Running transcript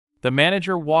The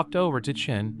manager walked over to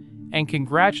Chin and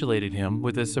congratulated him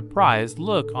with a surprised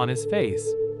look on his face,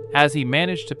 as he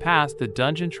managed to pass the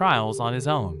dungeon trials on his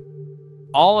own.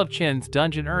 All of Chin's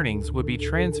dungeon earnings would be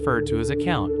transferred to his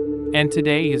account, and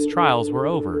today his trials were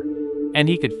over, and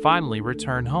he could finally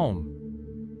return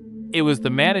home. It was the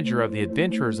manager of the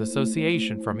Adventurers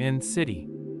Association from In City.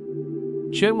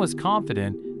 Chin was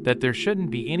confident that there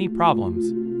shouldn't be any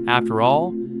problems. After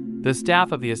all, the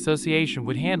staff of the association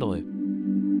would handle it.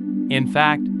 In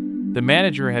fact, the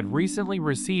manager had recently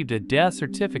received a death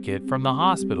certificate from the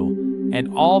hospital,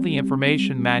 and all the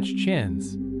information matched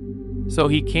Chin's. So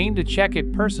he came to check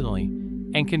it personally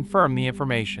and confirm the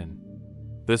information.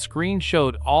 The screen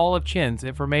showed all of Chin's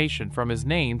information from his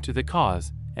name to the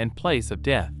cause and place of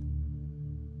death.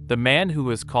 The man who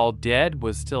was called dead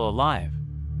was still alive.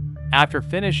 After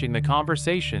finishing the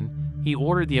conversation, he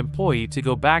ordered the employee to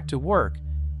go back to work,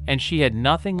 and she had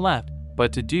nothing left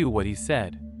but to do what he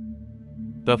said.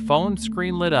 The phone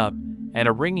screen lit up and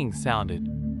a ringing sounded.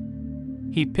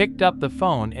 He picked up the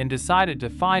phone and decided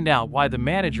to find out why the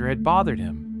manager had bothered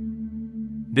him.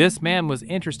 This man was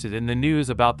interested in the news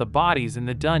about the bodies in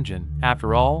the dungeon.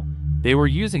 After all, they were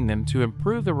using them to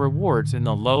improve the rewards in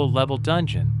the low-level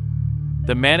dungeon.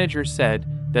 The manager said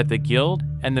that the guild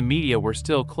and the media were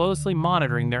still closely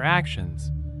monitoring their actions,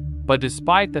 but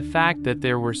despite the fact that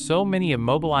there were so many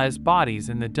immobilized bodies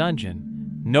in the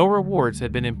dungeon, no rewards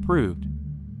had been improved.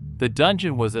 The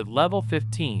dungeon was at level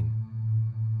 15.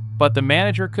 But the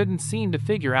manager couldn't seem to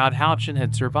figure out how Chin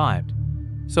had survived,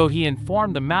 so he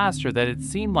informed the master that it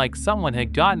seemed like someone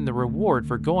had gotten the reward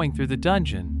for going through the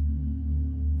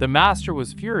dungeon. The master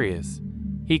was furious.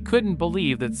 He couldn't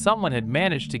believe that someone had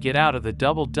managed to get out of the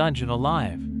double dungeon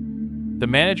alive. The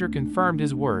manager confirmed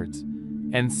his words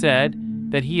and said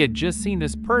that he had just seen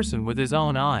this person with his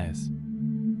own eyes.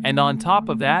 And on top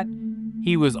of that,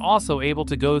 he was also able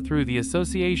to go through the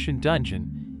association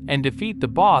dungeon and defeat the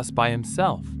boss by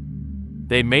himself.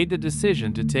 They made the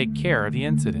decision to take care of the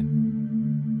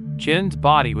incident. Chin's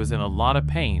body was in a lot of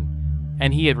pain,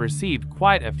 and he had received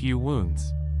quite a few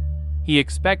wounds. He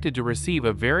expected to receive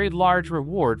a very large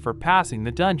reward for passing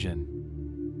the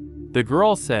dungeon. The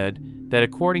girl said that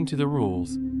according to the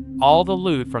rules, all the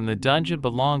loot from the dungeon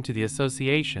belonged to the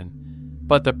association,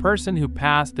 but the person who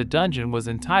passed the dungeon was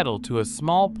entitled to a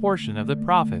small portion of the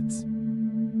profits.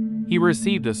 He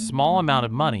received a small amount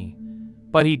of money,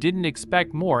 but he didn't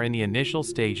expect more in the initial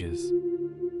stages.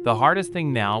 The hardest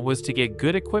thing now was to get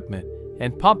good equipment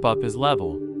and pump up his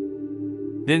level.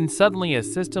 Then suddenly a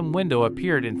system window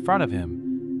appeared in front of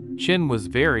him. Chin was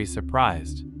very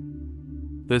surprised.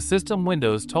 The system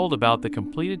windows told about the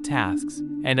completed tasks,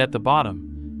 and at the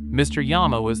bottom, Mr.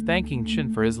 Yama was thanking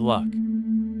Chin for his luck.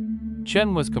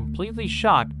 Chin was completely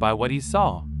shocked by what he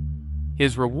saw.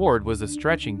 His reward was a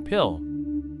stretching pill.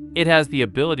 It has the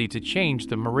ability to change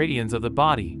the meridians of the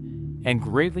body and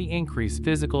greatly increase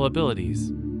physical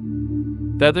abilities.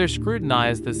 The other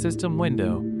scrutinized the system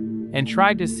window and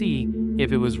tried to see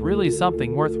if it was really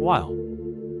something worthwhile.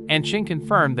 And Chin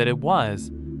confirmed that it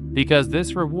was, because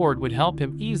this reward would help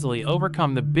him easily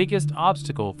overcome the biggest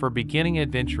obstacle for beginning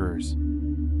adventurers.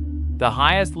 The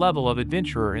highest level of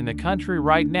adventurer in the country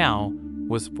right now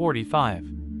was 45.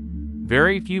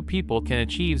 Very few people can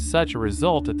achieve such a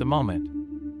result at the moment.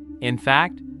 In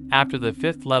fact, after the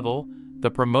 5th level, the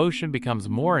promotion becomes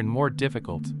more and more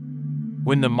difficult.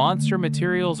 When the monster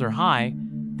materials are high,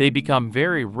 they become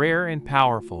very rare and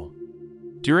powerful.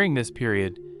 During this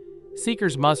period,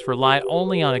 seekers must rely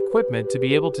only on equipment to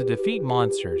be able to defeat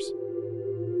monsters.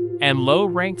 And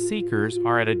low-ranked seekers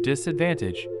are at a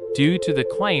disadvantage due to the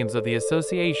claims of the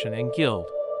association and guild.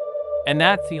 And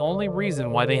that's the only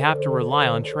reason why they have to rely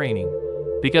on training,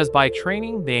 because by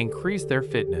training they increase their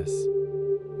fitness.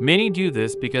 Many do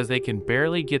this because they can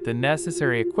barely get the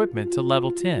necessary equipment to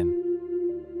level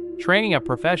 10. Training a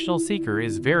professional seeker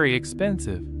is very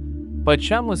expensive, but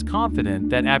Chum was confident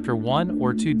that after 1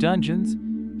 or 2 dungeons,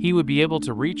 he would be able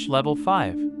to reach level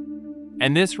 5.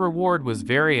 And this reward was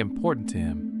very important to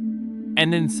him.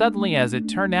 And then suddenly, as it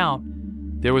turned out,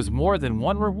 there was more than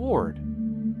one reward.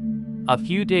 A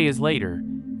few days later,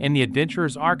 in the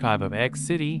Adventurers Archive of X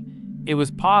City, it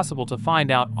was possible to find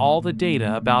out all the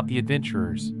data about the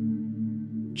adventurers.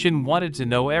 Chin wanted to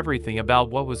know everything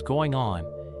about what was going on,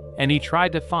 and he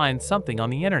tried to find something on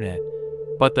the internet,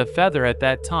 but the feather at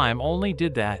that time only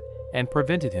did that and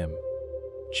prevented him.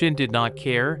 Chin did not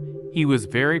care. He was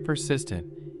very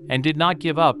persistent and did not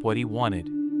give up what he wanted.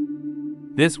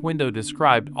 This window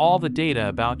described all the data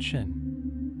about Chin.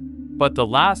 But the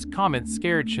last comment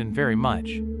scared Chin very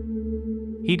much.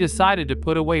 He decided to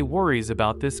put away worries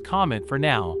about this comment for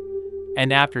now,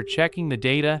 and after checking the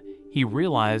data, he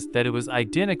realized that it was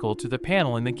identical to the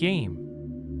panel in the game.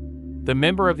 The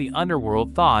member of the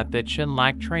Underworld thought that Chen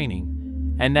lacked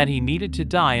training, and that he needed to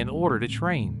die in order to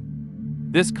train.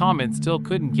 This comment still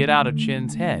couldn't get out of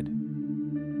Chen's head.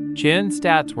 Chen's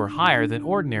stats were higher than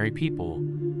ordinary people,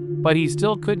 but he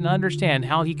still couldn't understand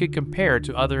how he could compare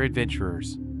to other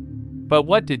adventurers. But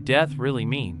what did death really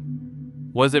mean?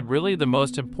 Was it really the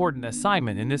most important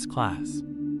assignment in this class?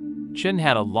 Chen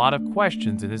had a lot of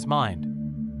questions in his mind.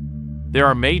 There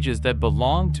are mages that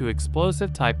belong to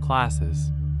explosive-type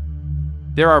classes.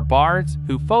 There are bards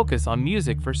who focus on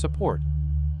music for support.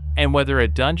 And whether a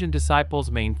dungeon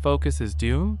disciple's main focus is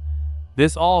doom,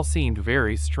 this all seemed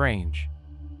very strange.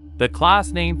 The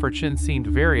class name for Chen seemed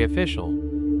very official,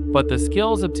 but the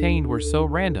skills obtained were so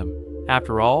random.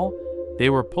 After all, they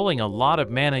were pulling a lot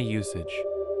of mana usage.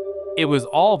 It was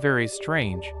all very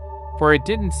strange, for it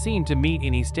didn't seem to meet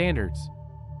any standards.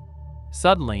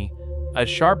 Suddenly, a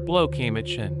sharp blow came at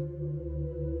Chen.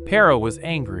 Pero was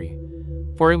angry,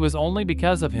 for it was only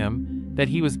because of him that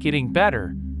he was getting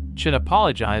better. Chen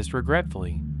apologized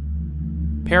regretfully.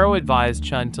 Pero advised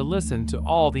Chen to listen to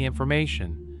all the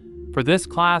information, for this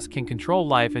class can control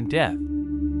life and death.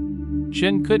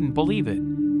 Chen couldn't believe it,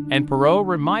 and Pero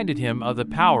reminded him of the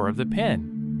power of the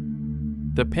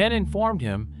pen. The pen informed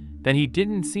him that he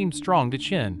didn't seem strong to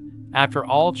Chen. After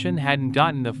all, Chen hadn't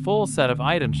gotten the full set of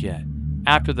items yet.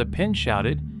 After the pen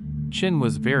shouted, Chen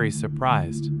was very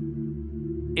surprised.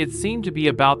 It seemed to be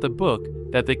about the book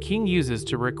that the king uses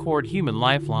to record human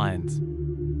lifelines.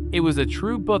 It was a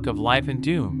true book of life and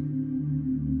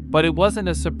doom. But it wasn't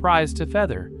a surprise to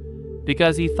Feather,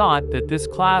 because he thought that this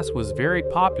class was very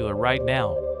popular right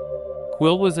now.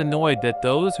 Quill was annoyed that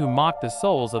those who mocked the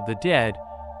souls of the dead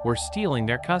were stealing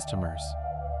their customers.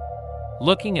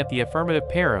 Looking at the affirmative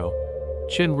Pero,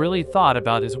 Chen really thought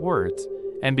about his words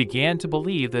and began to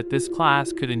believe that this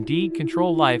class could indeed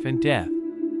control life and death.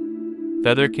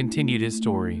 Feather continued his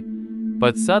story,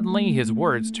 but suddenly his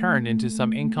words turned into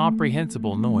some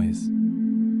incomprehensible noise.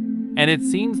 And it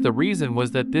seems the reason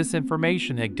was that this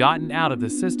information had gotten out of the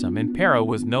system and Pero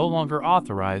was no longer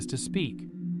authorized to speak.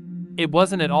 It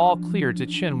wasn't at all clear to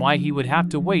Chen why he would have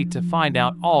to wait to find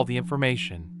out all the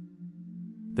information.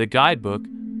 The guidebook,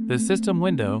 the system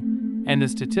window, and the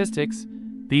statistics,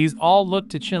 these all looked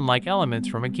to Chen like elements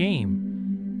from a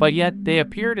game, but yet they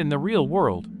appeared in the real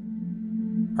world.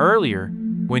 Earlier,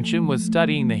 when Chen was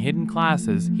studying the hidden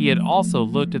classes, he had also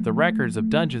looked at the records of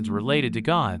dungeons related to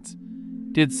gods.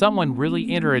 Did someone really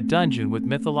enter a dungeon with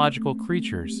mythological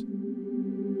creatures?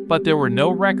 But there were no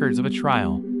records of a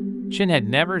trial. Chen had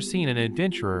never seen an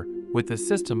adventurer with the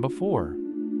system before.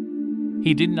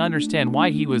 He didn't understand why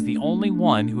he was the only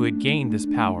one who had gained this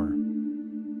power.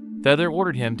 Feather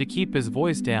ordered him to keep his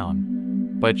voice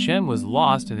down, but Chen was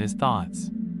lost in his thoughts.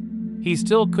 He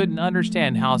still couldn't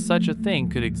understand how such a thing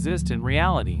could exist in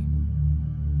reality.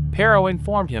 Pero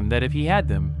informed him that if he had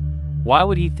them, why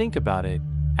would he think about it?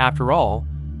 After all,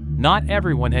 not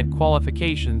everyone had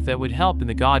qualifications that would help in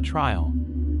the god trial.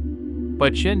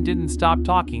 But Chen didn't stop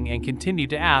talking and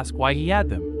continued to ask why he had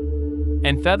them.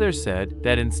 And Feather said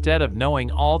that instead of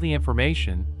knowing all the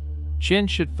information, Chen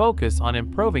should focus on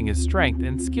improving his strength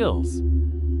and skills.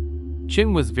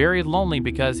 Chen was very lonely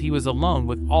because he was alone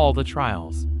with all the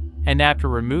trials, and after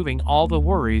removing all the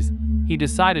worries, he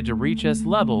decided to reach S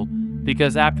level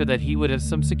because after that he would have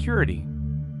some security.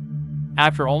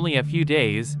 After only a few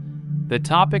days, the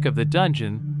topic of the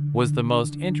dungeon was the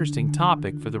most interesting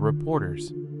topic for the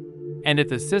reporters. And if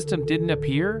the system didn't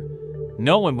appear,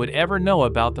 no one would ever know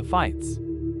about the fights.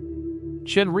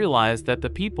 Chen realized that the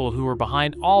people who were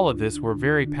behind all of this were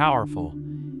very powerful,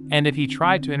 and if he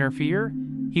tried to interfere,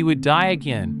 he would die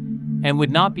again and would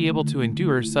not be able to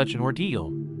endure such an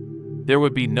ordeal. There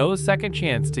would be no second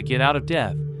chance to get out of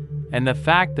death, and the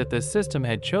fact that the system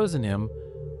had chosen him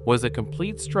was a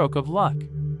complete stroke of luck.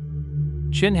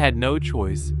 Chen had no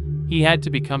choice. He had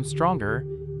to become stronger.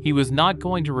 He was not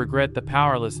going to regret the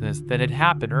powerlessness that had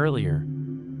happened earlier.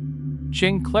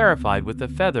 Chen clarified with the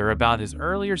Feather about his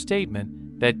earlier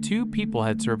statement that 2 people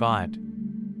had survived.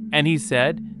 And he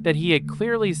said that he had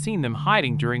clearly seen them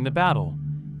hiding during the battle,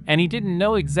 and he didn't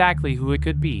know exactly who it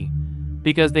could be,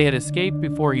 because they had escaped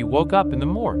before he woke up in the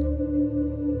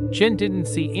morgue. Chen didn't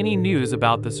see any news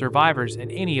about the survivors in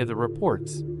any of the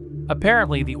reports.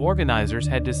 Apparently, the organizers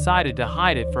had decided to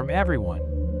hide it from everyone.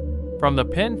 From the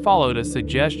pen followed a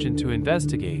suggestion to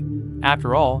investigate.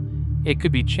 After all, it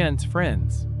could be Chen's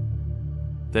friends.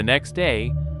 The next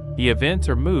day, the events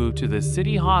are moved to the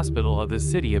city hospital of the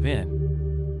city of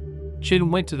En. Chen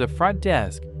went to the front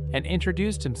desk and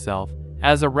introduced himself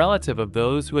as a relative of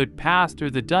those who had passed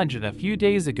through the dungeon a few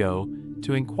days ago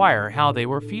to inquire how they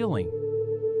were feeling.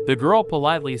 The girl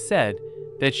politely said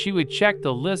that she would check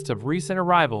the list of recent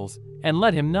arrivals and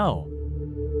let him know.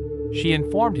 She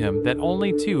informed him that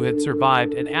only 2 had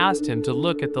survived and asked him to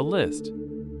look at the list.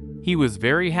 He was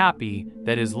very happy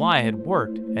that his lie had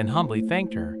worked and humbly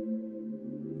thanked her.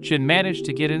 Chin managed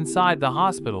to get inside the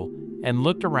hospital and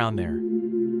looked around there.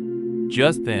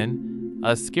 Just then,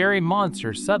 a scary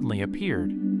monster suddenly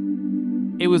appeared.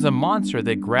 It was a monster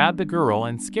that grabbed the girl,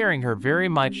 and scaring her very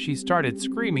much, she started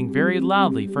screaming very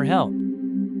loudly for help.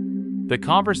 The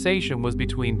conversation was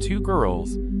between 2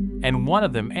 girls, and one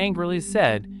of them angrily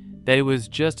said that it was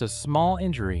just a small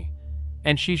injury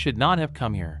and she should not have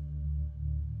come here.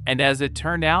 And as it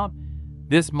turned out,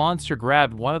 this monster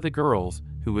grabbed one of the girls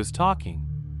who was talking.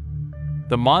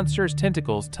 The monster's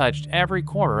tentacles touched every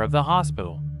corner of the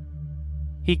hospital.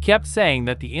 He kept saying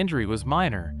that the injury was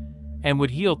minor and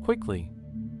would heal quickly.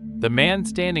 The man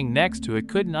standing next to it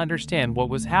couldn't understand what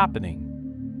was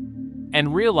happening,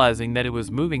 and realizing that it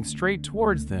was moving straight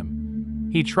towards them,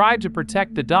 he tried to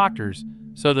protect the doctors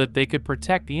so that they could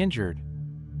protect the injured.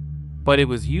 But it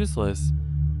was useless.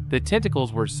 The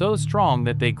tentacles were so strong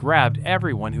that they grabbed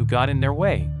everyone who got in their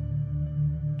way.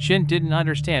 Chin didn't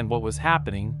understand what was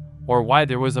happening or why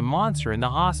there was a monster in the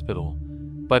hospital,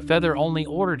 but Feather only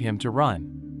ordered him to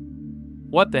run.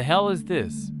 What the hell is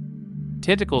this?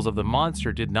 Tentacles of the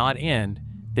monster did not end,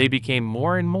 they became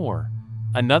more and more.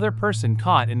 Another person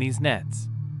caught in these nets.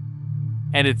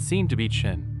 And it seemed to be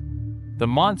Chin. The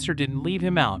monster didn't leave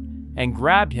him out and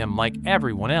grabbed him like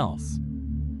everyone else.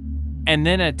 And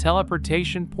then a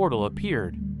teleportation portal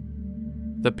appeared.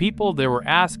 The people there were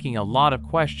asking a lot of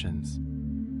questions.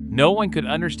 No one could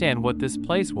understand what this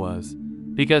place was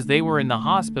because they were in the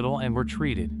hospital and were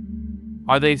treated.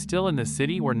 Are they still in the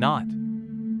city or not?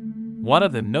 One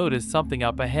of them noticed something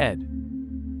up ahead.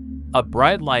 A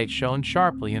bright light shone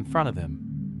sharply in front of them.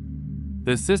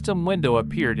 The system window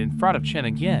appeared in front of Chin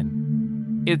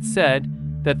again. It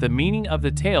said that the meaning of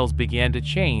the tales began to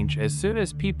change as soon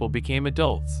as people became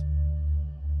adults.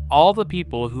 All the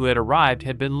people who had arrived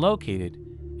had been located,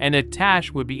 and a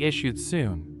task would be issued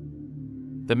soon.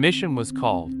 The mission was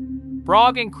called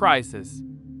Frog in Crisis.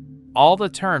 All the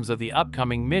terms of the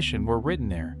upcoming mission were written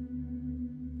there.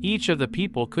 Each of the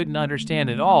people couldn't understand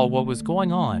at all what was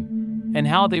going on and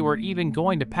how they were even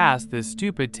going to pass this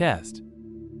stupid test.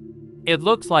 It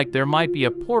looks like there might be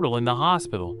a portal in the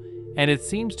hospital, and it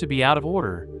seems to be out of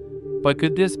order. But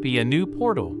could this be a new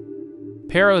portal?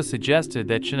 Pero suggested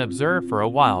that Chin observe for a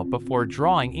while before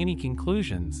drawing any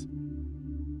conclusions.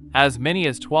 As many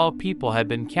as 12 people had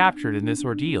been captured in this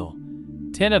ordeal.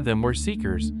 10 of them were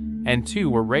seekers, and 2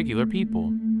 were regular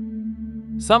people.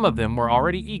 Some of them were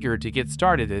already eager to get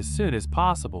started as soon as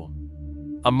possible.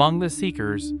 Among the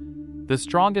seekers, the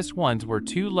strongest ones were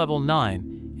 2 level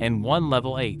 9 and 1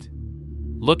 level 8.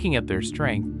 Looking at their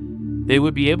strength, they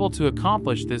would be able to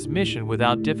accomplish this mission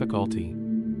without difficulty.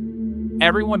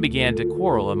 Everyone began to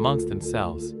quarrel amongst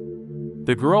themselves.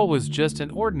 The girl was just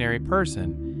an ordinary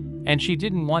person, and she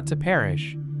didn't want to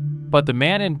perish. But the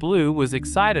man in blue was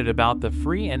excited about the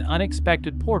free and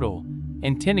unexpected portal,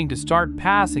 intending to start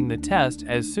passing the test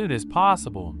as soon as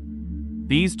possible.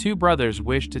 These 2 brothers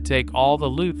wished to take all the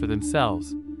loot for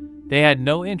themselves. They had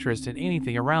no interest in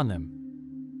anything around them.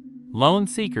 Lone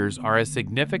seekers are a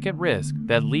significant risk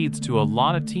that leads to a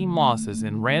lot of team losses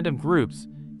in random groups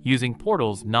using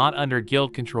portals not under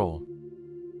guild control.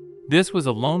 This was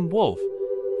a lone wolf,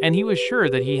 and he was sure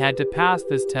that he had to pass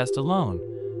this test alone,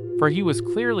 for he was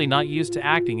clearly not used to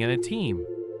acting in a team.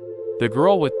 The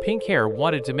girl with pink hair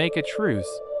wanted to make a truce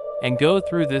and go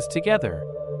through this together.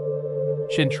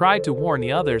 Chin tried to warn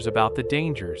the others about the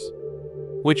dangers,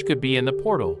 which could be in the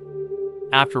portal.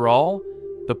 After all,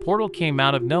 the portal came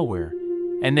out of nowhere,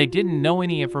 and they didn't know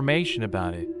any information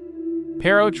about it.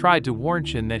 Pero tried to warn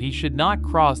Chin that he should not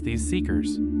cross these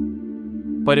seekers.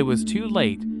 But it was too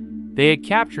late. They had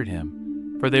captured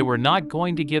him, for they were not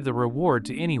going to give the reward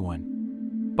to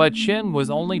anyone. But Chin was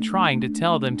only trying to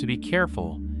tell them to be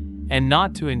careful and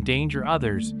not to endanger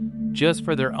others just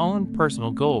for their own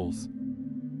personal goals.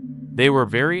 They were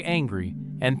very angry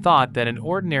and thought that an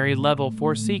ordinary level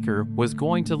 4 seeker was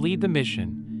going to lead the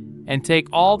mission and take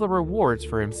all the rewards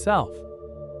for himself.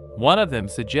 One of them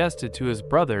suggested to his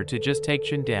brother to just take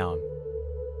Chin down.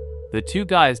 The 2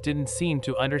 guys didn't seem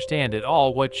to understand at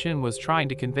all what Chin was trying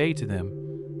to convey to them.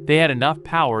 They had enough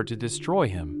power to destroy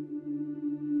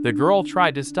him. The girl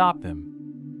tried to stop them.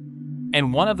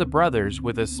 And one of the brothers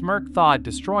with a smirk thought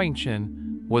destroying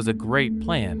Chin was a great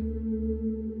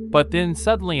plan. But then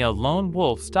suddenly a lone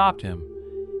wolf stopped him,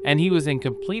 and he was in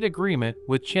complete agreement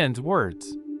with Chin's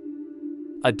words.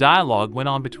 A dialogue went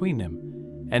on between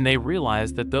them, and they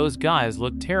realized that those guys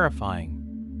looked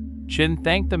terrifying. Chin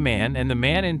thanked the man, and the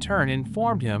man in turn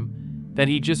informed him that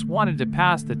he just wanted to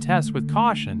pass the test with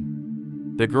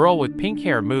caution. The girl with pink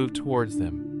hair moved towards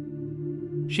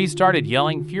them. She started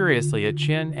yelling furiously at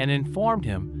Chin and informed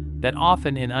him that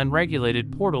often in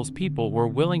unregulated portals people were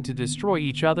willing to destroy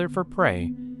each other for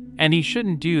prey, and he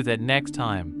shouldn't do that next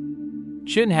time.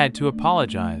 Chin had to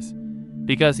apologize,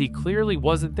 because he clearly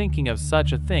wasn't thinking of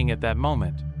such a thing at that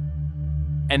moment.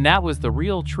 And that was the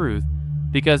real truth,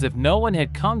 because if no one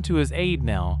had come to his aid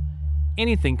now,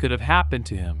 anything could have happened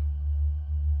to him.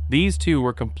 These two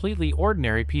were completely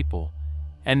ordinary people,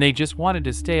 and they just wanted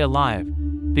to stay alive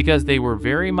because they were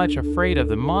very much afraid of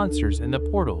the monsters in the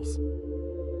portals.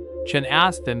 Chen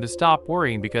asked them to stop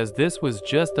worrying because this was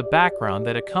just the background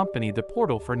that accompanied the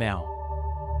portal for now.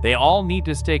 They all need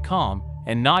to stay calm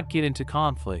and not get into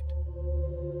conflict.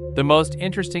 The most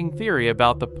interesting theory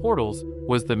about the portals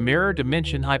was the mirror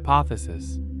dimension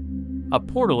hypothesis. A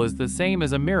portal is the same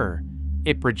as a mirror.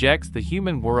 It projects the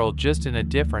human world just in a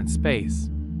different space.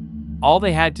 All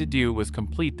they had to do was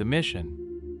complete the mission.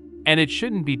 And it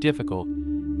shouldn't be difficult,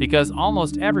 because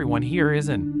almost everyone here is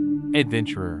an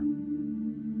adventurer.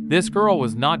 This girl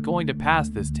was not going to pass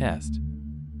this test.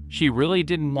 She really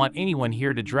didn't want anyone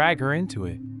here to drag her into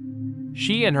it.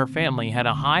 She and her family had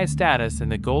a high status in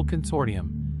the Gold Consortium,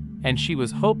 and she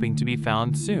was hoping to be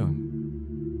found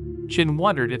soon. Chin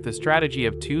wondered if the strategy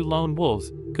of two lone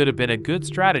wolves could have been a good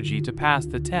strategy to pass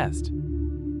the test.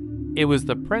 It was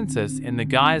the princess in the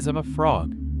guise of a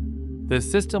frog. The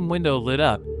system window lit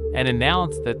up and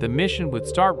announced that the mission would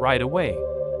start right away.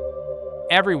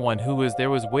 Everyone who was there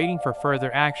was waiting for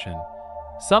further action.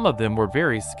 Some of them were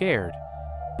very scared,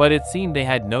 but it seemed they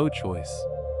had no choice.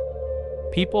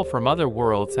 People from other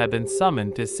worlds had been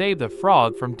summoned to save the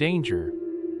frog from danger.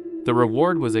 The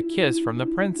reward was a kiss from the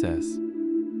princess.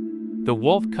 The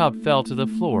wolf cub fell to the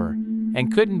floor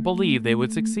and couldn't believe they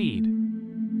would succeed.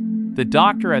 The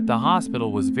doctor at the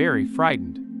hospital was very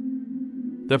frightened.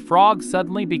 The frog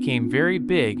suddenly became very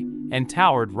big and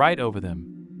towered right over them.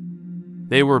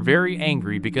 They were very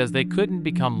angry because they couldn't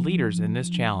become leaders in this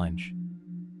challenge.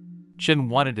 Chin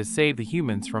wanted to save the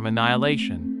humans from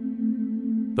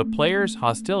annihilation. The players'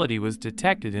 hostility was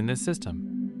detected in the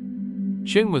system.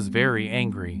 Chin was very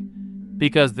angry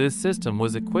because this system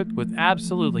was equipped with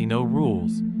absolutely no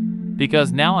rules,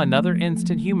 because now another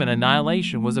instant human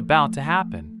annihilation was about to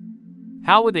happen.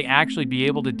 How would they actually be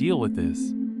able to deal with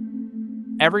this?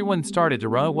 Everyone started to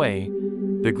run away.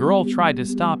 The girl tried to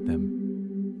stop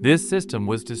them. This system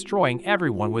was destroying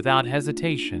everyone without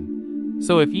hesitation,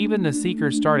 so if even the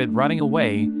Seekers started running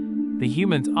away, the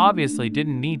humans obviously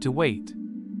didn't need to wait.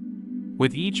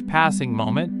 With each passing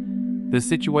moment, the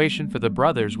situation for the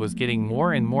brothers was getting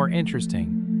more and more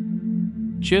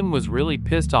interesting. Chin was really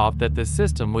pissed off that the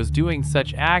system was doing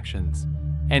such actions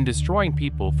and destroying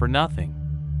people for nothing.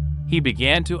 He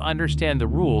began to understand the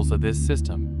rules of this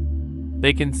system.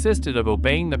 They consisted of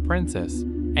obeying the princess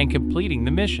and completing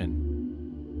the mission.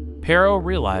 Pero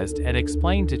realized and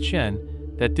explained to Chin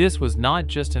that this was not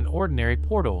just an ordinary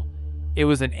portal, it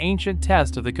was an ancient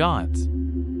test of the gods.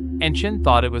 And Chin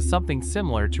thought it was something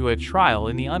similar to a trial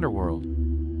in the Underworld.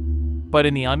 But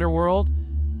in the Underworld,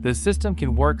 the system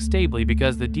can work stably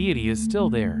because the deity is still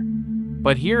there.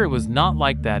 But here it was not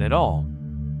like that at all.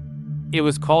 It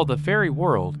was called the fairy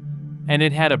world, and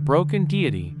it had a broken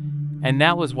deity, and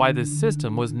that was why the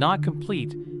system was not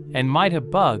complete and might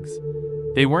have bugs.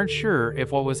 They weren't sure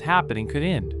if what was happening could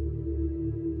end.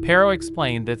 Pero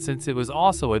explained that since it was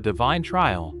also a divine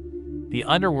trial, the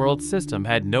Underworld system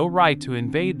had no right to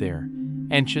invade there,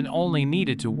 and Chin only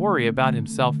needed to worry about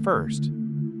himself first.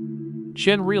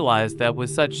 Chin realized that with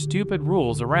such stupid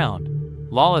rules around,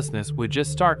 lawlessness would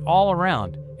just start all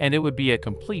around, and it would be a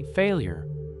complete failure.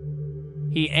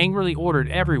 He angrily ordered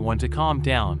everyone to calm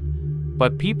down,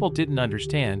 but people didn't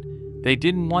understand. They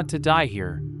didn't want to die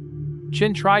here.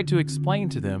 Chin tried to explain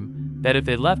to them that if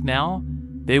they left now,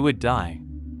 they would die.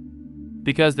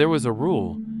 Because there was a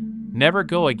rule, never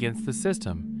go against the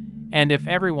system, and if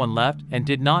everyone left and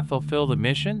did not fulfill the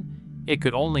mission, it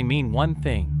could only mean one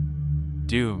thing: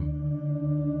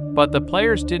 doom. But the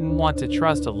players didn't want to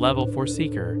trust a level 4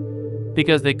 seeker,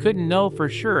 because they couldn't know for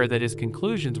sure that his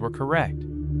conclusions were correct.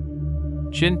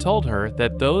 Chin told her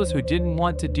that those who didn't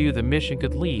want to do the mission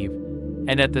could leave,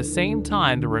 and at the same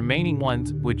time the remaining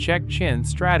ones would check Chin's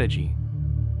strategy.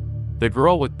 The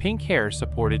girl with pink hair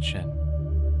supported Chin.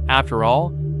 After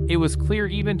all, it was clear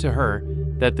even to her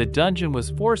that the dungeon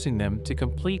was forcing them to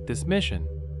complete this mission.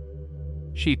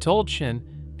 She told Chin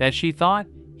that she thought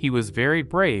he was very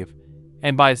brave,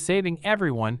 and by saving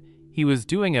everyone, he was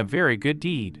doing a very good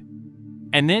deed.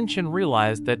 And then Chen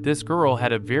realized that this girl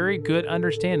had a very good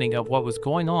understanding of what was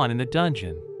going on in the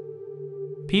dungeon.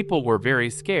 People were very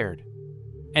scared.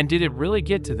 And did it really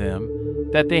get to them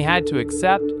that they had to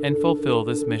accept and fulfill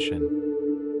this mission?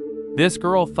 This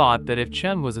girl thought that if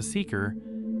Chen was a seeker,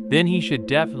 then he should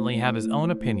definitely have his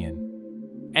own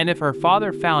opinion. And if her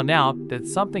father found out that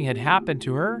something had happened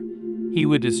to her, he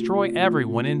would destroy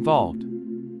everyone involved.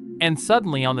 And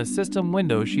suddenly on the system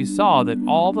window she saw that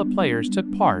all the players took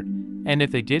part, and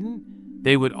if they didn't,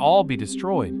 they would all be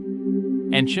destroyed.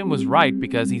 And Chen was right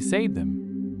because he saved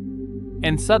them.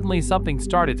 And suddenly something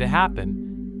started to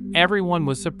happen. Everyone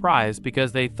was surprised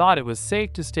because they thought it was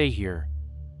safe to stay here.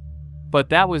 But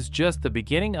that was just the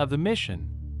beginning of the mission.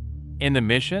 In the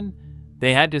mission,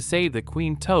 they had to save the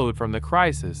Queen Toad from the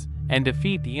crisis and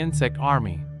defeat the insect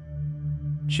army.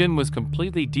 Chen was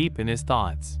completely deep in his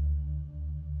thoughts.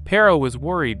 Pero was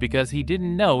worried because he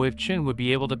didn't know if Chen would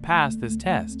be able to pass this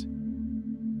test.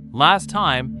 Last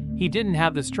time, he didn't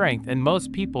have the strength and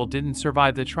most people didn't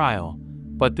survive the trial,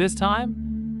 but this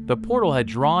time, the portal had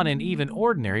drawn in even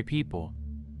ordinary people.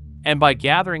 And by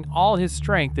gathering all his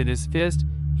strength in his fist,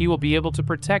 he will be able to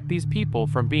protect these people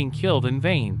from being killed in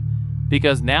vain,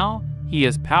 because now he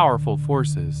has powerful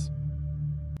forces.